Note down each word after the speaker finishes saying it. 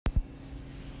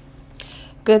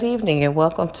Good evening and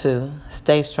welcome to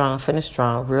Stay Strong, Finish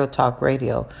Strong, Real Talk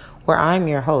Radio, where I'm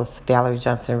your host, Valerie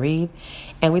Johnson Reed,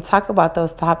 and we talk about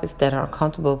those topics that are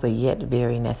uncomfortable but yet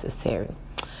very necessary.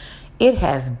 It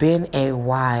has been a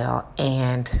while,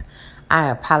 and I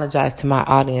apologize to my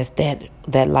audience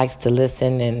that likes to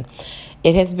listen, and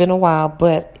it has been a while,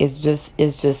 but it's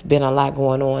just been a lot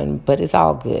going on, but it's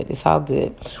all good. It's all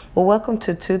good. Well, welcome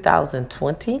to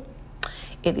 2020.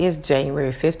 It is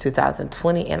January 5th,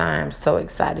 2020, and I am so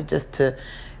excited just to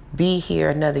be here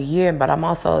another year, but I'm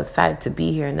also excited to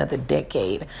be here another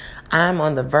decade. I'm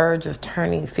on the verge of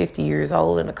turning 50 years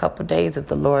old in a couple of days if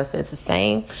the Lord says the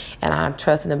same, and I'm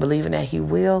trusting and believing that He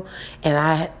will, and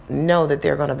I know that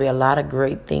there are going to be a lot of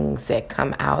great things that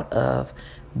come out of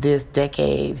this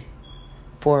decade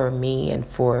for me and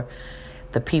for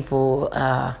the people,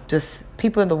 just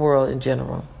people in the world in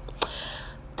general.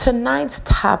 Tonight's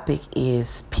topic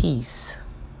is peace.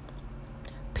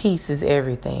 Peace is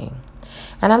everything.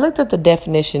 And I looked up the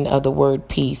definition of the word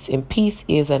peace, and peace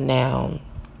is a noun.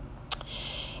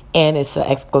 And it's an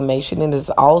exclamation, and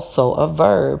it's also a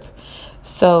verb.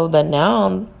 So the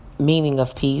noun meaning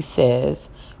of peace says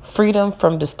freedom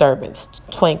from disturbance,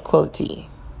 tranquility.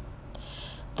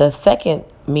 The second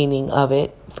meaning of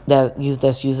it that's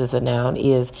used as a noun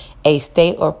is a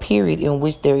state or period in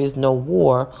which there is no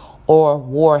war or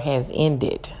war has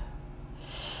ended.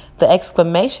 The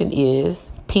exclamation is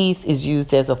peace is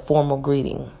used as a formal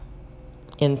greeting,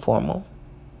 informal.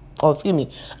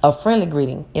 A friendly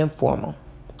greeting, informal.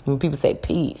 When people say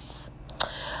peace.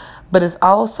 But it's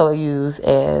also used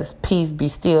as peace be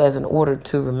still as an order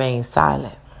to remain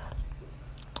silent.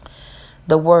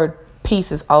 The word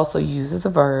peace is also used as a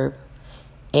verb,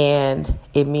 and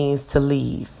it means to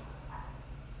leave.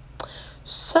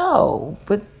 So,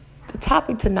 but the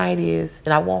topic tonight is,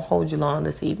 and I won't hold you long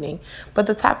this evening, but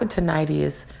the topic tonight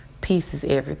is peace is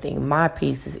everything. My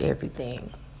peace is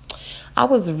everything. I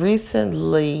was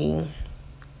recently,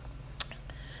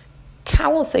 I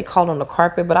won't say called on the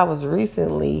carpet, but I was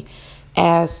recently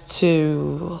asked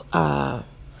to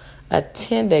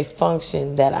attend a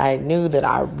function that I knew that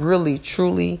I really,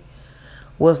 truly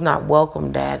was not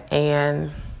welcomed at.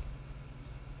 And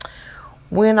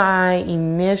when I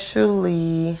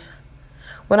initially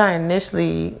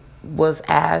was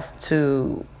asked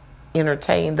to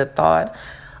entertain the thought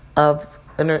of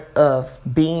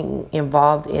being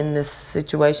involved in this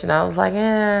situation, I was like,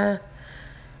 eh.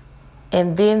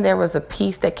 And then there was a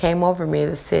peace that came over me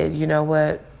that said, you know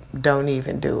what? Don't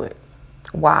even do it.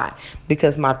 Why?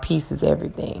 Because my peace is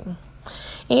everything.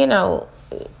 And, you know,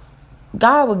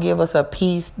 God will give us a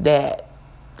peace that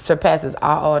surpasses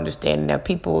our understanding. Now,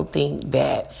 people think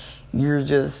that you're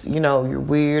just, you're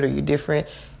weird or you're different.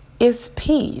 It's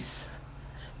peace.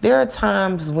 There are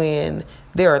times when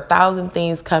there are 1,000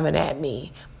 things coming at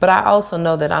me, but I also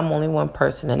know that I'm only one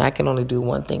person and I can only do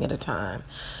one thing at a time.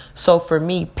 So for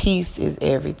me, peace is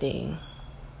everything.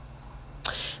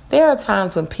 There are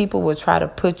times when people will try to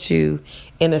put you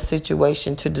in a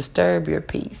situation to disturb your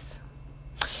peace.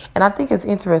 And I think it's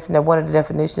interesting that one of the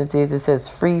definitions is it says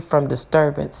free from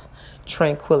disturbance,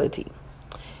 tranquility.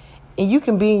 And you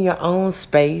can be in your own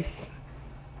space,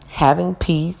 having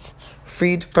peace,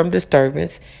 freed from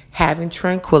disturbance, having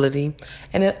tranquility,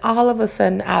 and then all of a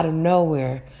sudden, out of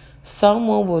nowhere,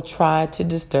 someone will try to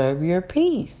disturb your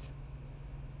peace.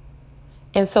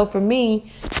 And so for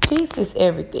me, peace is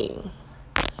everything.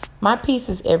 My peace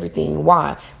is everything.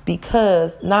 Why?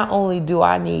 Because not only do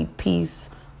I need peace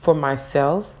for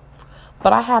myself,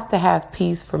 but I have to have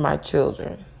peace for my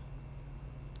children.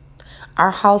 Our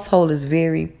household is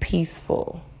very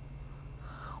peaceful.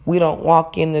 We don't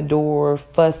walk in the door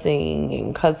fussing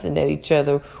and cussing at each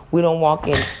other. We don't walk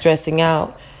in stressing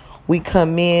out. We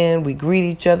come in, we greet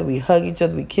each other, we hug each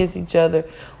other, we kiss each other.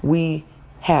 We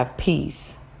have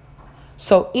peace.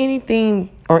 So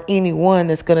anything or anyone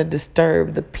that's going to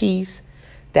disturb the peace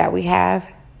that we have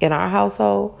in our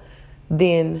household,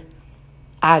 then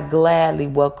I gladly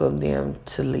welcome them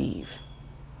to leave.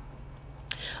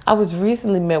 I was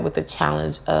recently met with the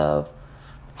challenge of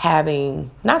having,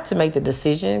 not to make the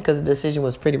decision, because the decision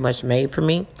was pretty much made for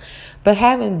me, but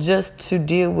having just to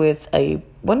deal with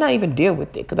not even deal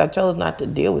with it, because I chose not to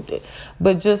deal with it,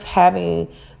 but just having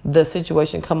the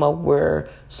situation come up where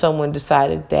someone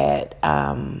decided that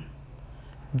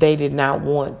they did not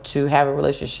want to have a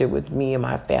relationship with me and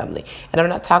my family. And I'm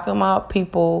not talking about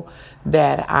people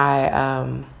that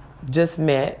I just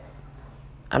met.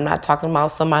 I'm not talking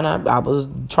about somebody I was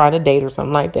trying to date or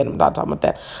something like that. I'm not talking about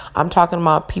that. I'm talking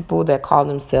about people that call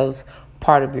themselves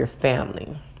part of your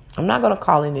family. I'm not going to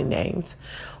call any names,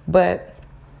 but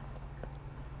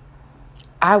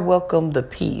I welcome the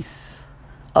peace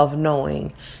of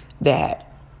knowing that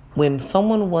when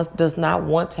someone does not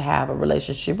want to have a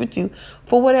relationship with you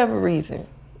for whatever reason,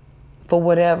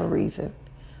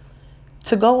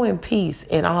 to go in peace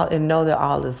and know that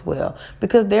all is well.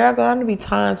 Because there are going to be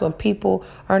times when people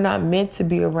are not meant to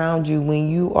be around you when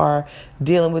you are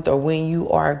dealing with or when you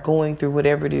are going through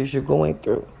whatever it is you're going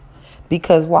through.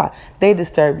 Because why? They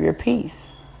disturb your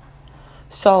peace.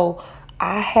 So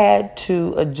I had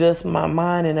to adjust my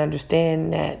mind and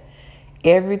understand that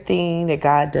everything that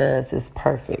God does is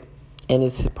perfect and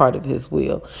it's part of His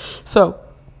will. So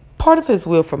part of His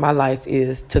will for my life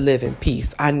is to live in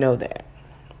peace. I know that.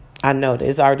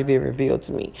 It's already been revealed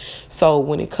to me. So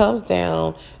when it comes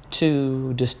down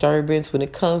to disturbance, when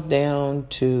it comes down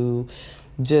to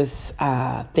just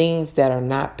things that are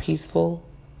not peaceful,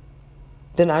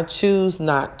 then I choose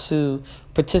not to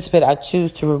participate. I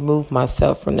choose to remove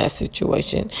myself from that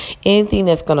situation. Anything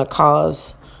that's going to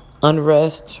cause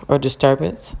unrest or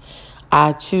disturbance,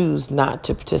 I choose not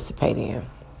to participate in.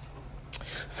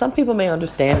 Some people may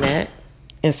understand that,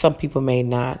 and some people may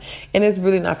not. And it's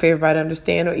really not for everybody to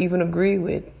understand or even agree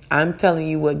with. I'm telling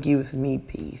you what gives me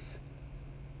peace.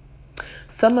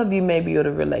 Some of you may be able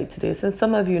to relate to this, and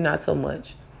some of you not so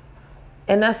much.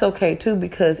 And that's okay too,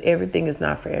 because everything is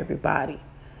not for everybody.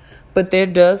 But there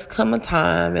does come a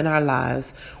time in our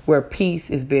lives where peace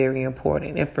is very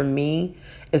important. And for me,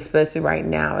 especially right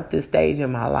now at this stage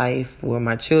in my life where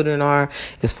my children are,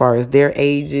 as far as their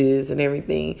ages and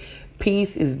everything,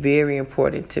 peace is very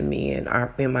important to me and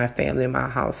in my family, in my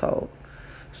household.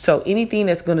 So anything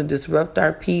that's going to disrupt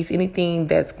our peace, anything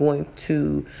that's going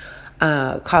to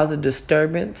cause a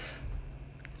disturbance,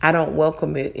 I don't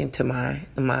welcome it into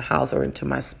my house or into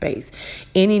my space.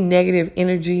 Any negative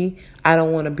energy, I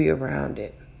don't want to be around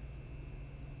it.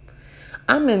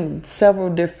 I'm in several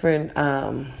different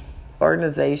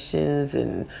organizations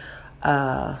and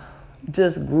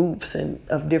just groups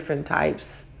of different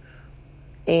types.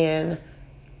 And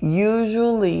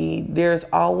usually there's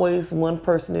always one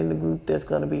person in the group that's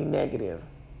going to be negative.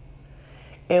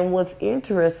 And what's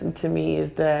interesting to me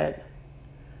is that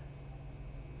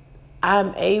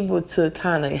I'm able to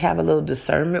kind of have a little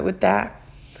discernment with that.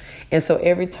 And so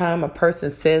every time a person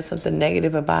says something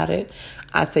negative about it,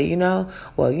 I say, I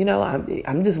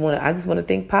just want to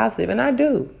think positive. And I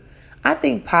do. I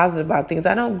think positive about things.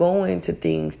 I don't go into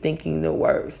things thinking the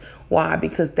worst. Why?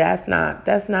 Because that's not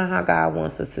how God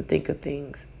wants us to think of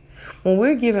things. When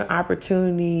we're given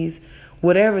opportunities,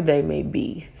 whatever they may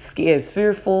be, as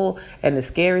fearful and as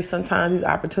scary sometimes these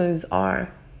opportunities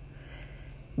are,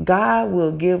 God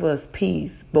will give us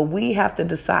peace, but we have to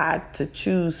decide to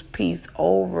choose peace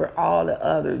over all the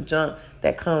other junk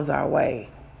that comes our way.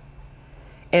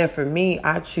 And for me,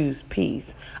 I choose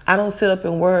peace. I don't sit up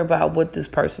and worry about what this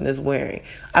person is wearing.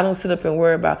 I don't sit up and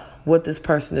worry about what this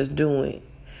person is doing.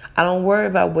 I don't worry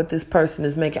about what this person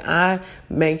is making. I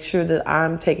make sure that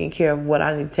I'm taking care of what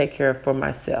I need to take care of for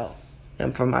myself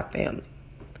and for my family.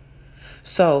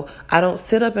 So I don't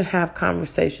sit up and have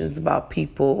conversations about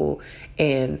people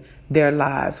and their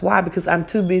lives. Why? Because I'm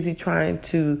too busy trying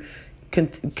to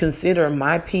consider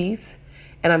my peace,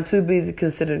 and I'm too busy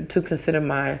to consider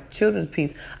my children's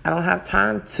peace. I don't have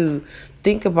time to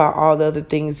think about all the other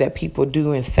things that people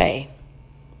do and say.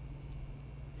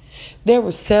 There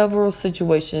were several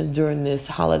situations during this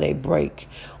holiday break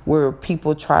where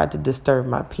people tried to disturb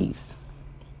my peace.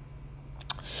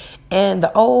 And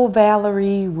the old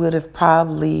Valerie would have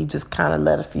probably just kind of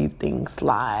let a few things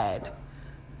slide.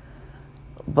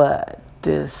 But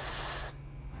this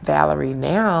Valerie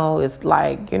now is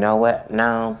like, you know what?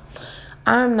 No,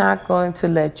 I'm not going to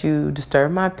let you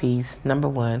disturb my peace, number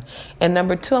one. And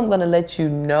number two, I'm going to let you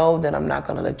know that I'm not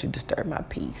going to let you disturb my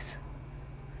peace.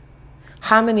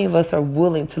 How many of us are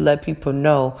willing to let people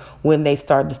know when they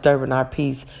start disturbing our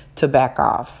peace to back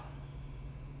off?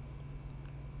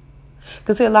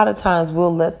 Because a lot of times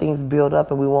we'll let things build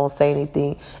up and we won't say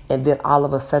anything, and then all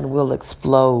of a sudden we'll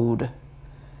explode.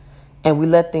 And we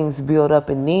let things build up,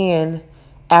 and then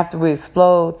after we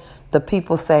explode, the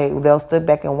people they'll sit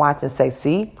back and watch and say,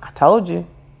 see, I told you.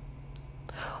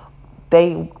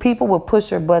 People will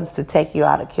push your buttons to take you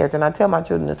out of character. And I tell my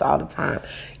children this all the time.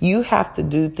 You have to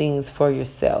do things for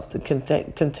yourself to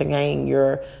contain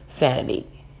your sanity.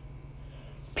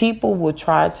 People will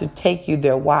try to take you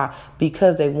there. Why?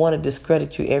 Because they want to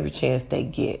discredit you every chance they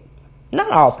get. Not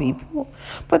all people,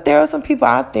 but there are some people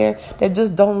out there that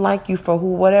just don't like you for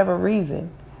whatever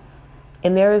reason.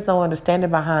 And there is no understanding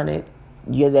behind it.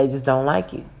 Yeah, they just don't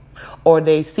like you. Or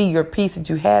they see your peace that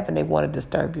you have and they want to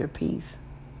disturb your peace.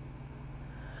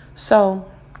 So,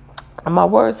 my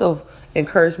words of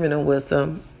encouragement and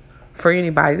wisdom for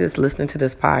anybody that's listening to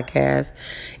this podcast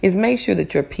is make sure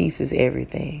that your peace is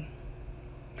everything.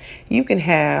 You can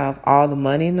have all the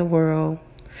money in the world.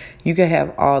 You can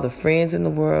have all the friends in the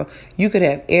world. You could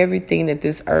have everything that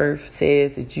this earth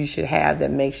says that you should have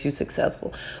that makes you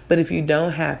successful. But if you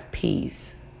don't have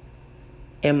peace,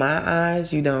 in my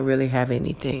eyes, you don't really have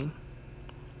anything.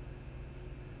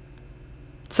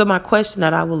 So my question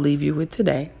that I will leave you with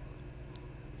today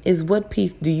is, what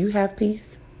peace? Do you have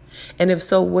peace? And if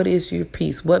so, what is your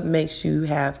peace? What makes you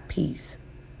have peace?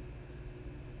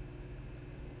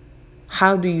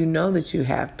 How do you know that you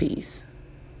have peace?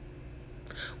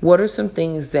 What are some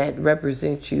things that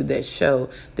represent you that show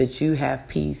that you have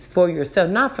peace for yourself,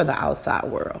 not for the outside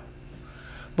world,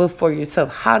 but for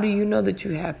yourself? How do you know that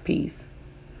you have peace?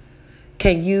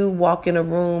 Can you walk in a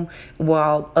room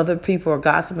while other people are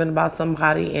gossiping about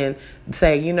somebody and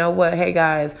say, you know what, hey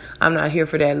guys, I'm not here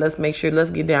for that.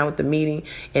 Let's get down with the meeting.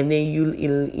 And then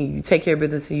you take care of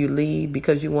business and you leave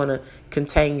because you want to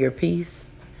contain your peace.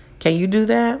 Can you do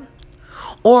that?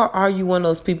 Or are you one of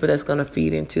those people that's going to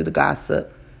feed into the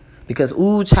gossip? Because,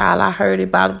 ooh, child, I heard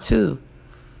about it too.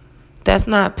 That's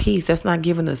not peace. That's not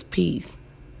giving us peace.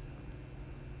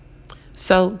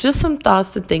 So just some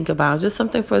thoughts to think about, just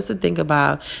something for us to think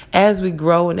about. As we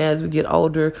grow and as we get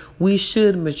older, we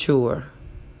should mature.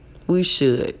 We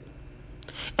should.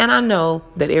 And I know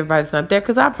that everybody's not there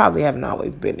because I probably haven't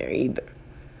always been there either.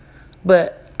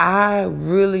 But I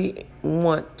really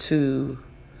want to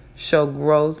show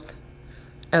growth,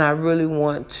 and I really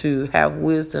want to have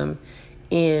wisdom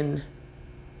in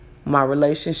my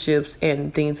relationships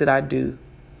and things that I do.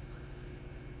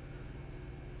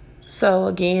 So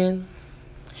again,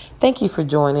 thank you for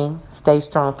joining Stay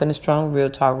Strong, Finish Strong, Real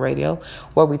Talk Radio,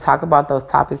 where we talk about those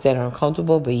topics that are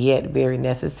uncomfortable but yet very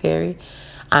necessary.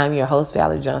 I'm your host,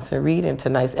 Valerie Johnson Reed, and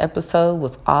tonight's episode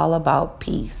was all about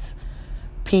peace.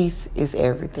 Peace is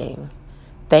everything.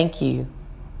 Thank you.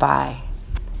 Bye.